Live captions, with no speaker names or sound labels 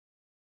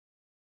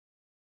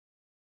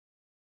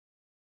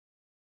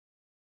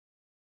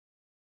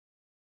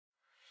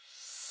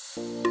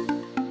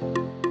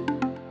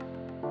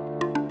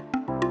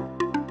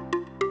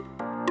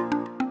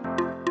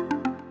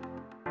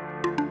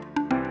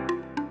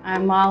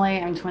I'm Marley,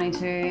 I'm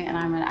 22 and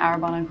I'm an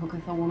Arabana and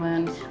Kokatha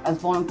woman. I was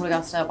born in Port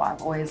Augusta, but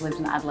I've always lived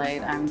in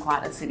Adelaide. I'm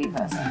quite a city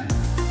person.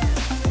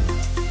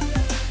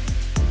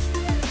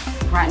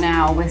 Right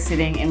now we're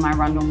sitting in my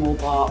Rundle Mall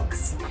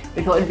box.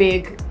 We thought it'd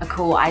be a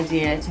cool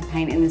idea to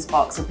paint in this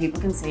box so people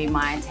can see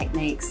my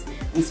techniques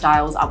and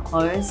styles up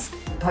close.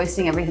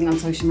 Posting everything on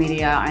social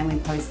media, I only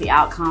post the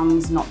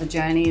outcomes, not the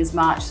journey as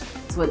much.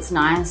 So it's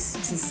nice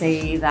to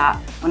see that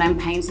when I'm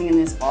painting in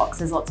this box,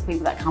 there's lots of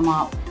people that come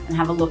up and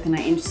have a look and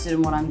are interested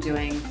in what I'm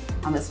doing.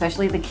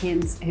 Especially the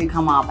kids who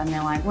come up and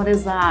they're like, what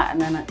is that?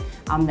 And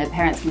then their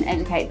parents can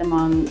educate them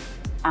on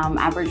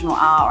Aboriginal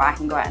art, or I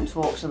can go out and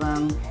talk to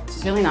them. It's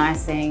just really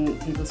nice seeing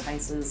people's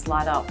faces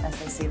light up as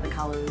they see the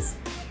colours,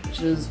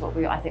 which is what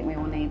I think we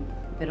all need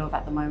a bit of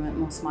at the moment,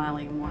 more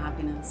smiling and more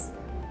happiness.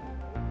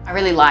 I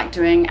really like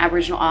doing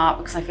Aboriginal art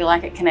because I feel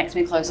like it connects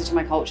me closer to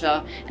my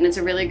culture, and it's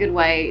a really good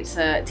way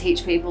to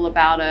teach people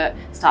about it,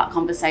 start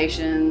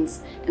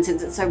conversations, and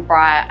since it's so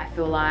bright, I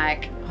feel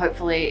like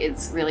hopefully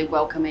it's really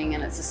welcoming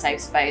and it's a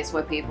safe space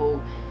where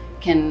people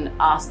can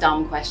ask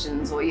dumb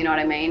questions, or you know what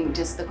I mean,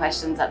 just the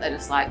questions that they're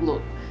just like,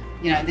 look,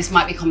 you know, this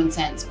might be common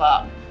sense,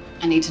 but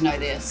I need to know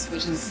this,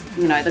 which is,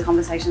 you know, the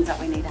conversations that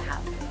we need to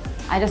have.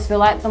 I just feel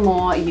like the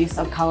more use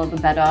of colour, the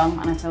better.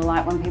 And I feel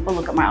like when people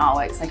look at my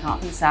artworks, they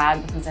can't feel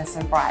sad because they're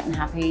so bright and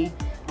happy.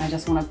 And I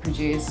just want to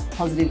produce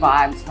positive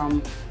vibes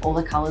from all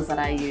the colours that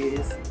I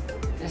use.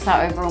 Just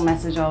that overall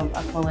message of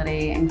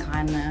equality and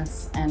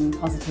kindness and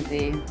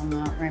positivity from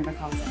the rainbow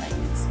colours that I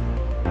use.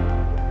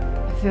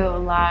 I feel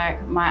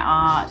like my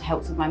art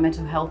helps with my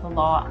mental health a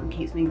lot and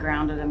keeps me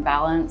grounded and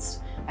balanced.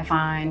 I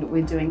find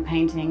with doing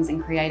paintings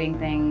and creating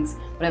things,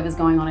 whatever's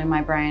going on in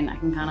my brain, I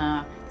can kind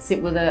of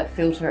sit with it,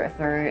 filter it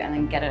through, and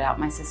then get it out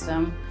my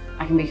system.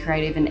 I can be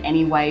creative in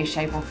any way,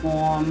 shape or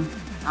form.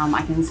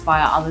 I can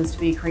inspire others to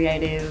be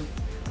creative.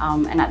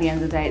 And at the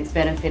end of the day, it's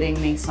benefiting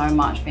me so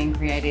much being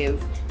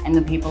creative and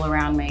the people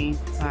around me.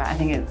 So I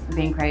think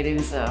being creative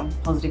is a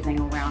positive thing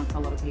all around for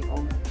a lot of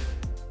people.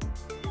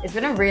 It's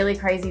been a really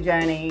crazy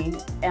journey.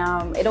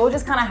 It all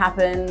just kind of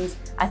happened.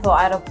 I thought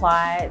I'd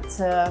apply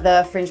to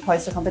the Fringe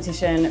poster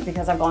competition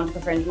because I've gone to the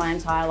Fringe my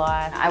entire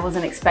life. I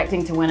wasn't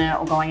expecting to win it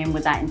or going in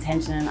with that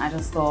intention. I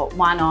just thought,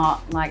 why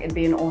not? Like, it'd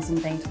be an awesome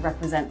thing to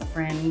represent the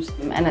Fringe.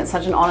 And it's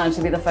such an honour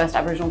to be the first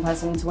Aboriginal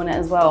person to win it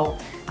as well.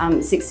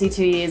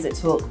 62 years it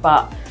took,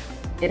 but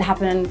it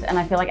happened, and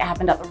I feel like it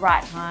happened at the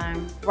right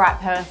time, right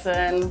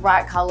person,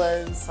 right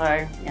colours. So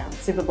yeah,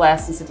 super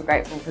blessed and super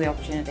grateful for the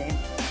opportunity.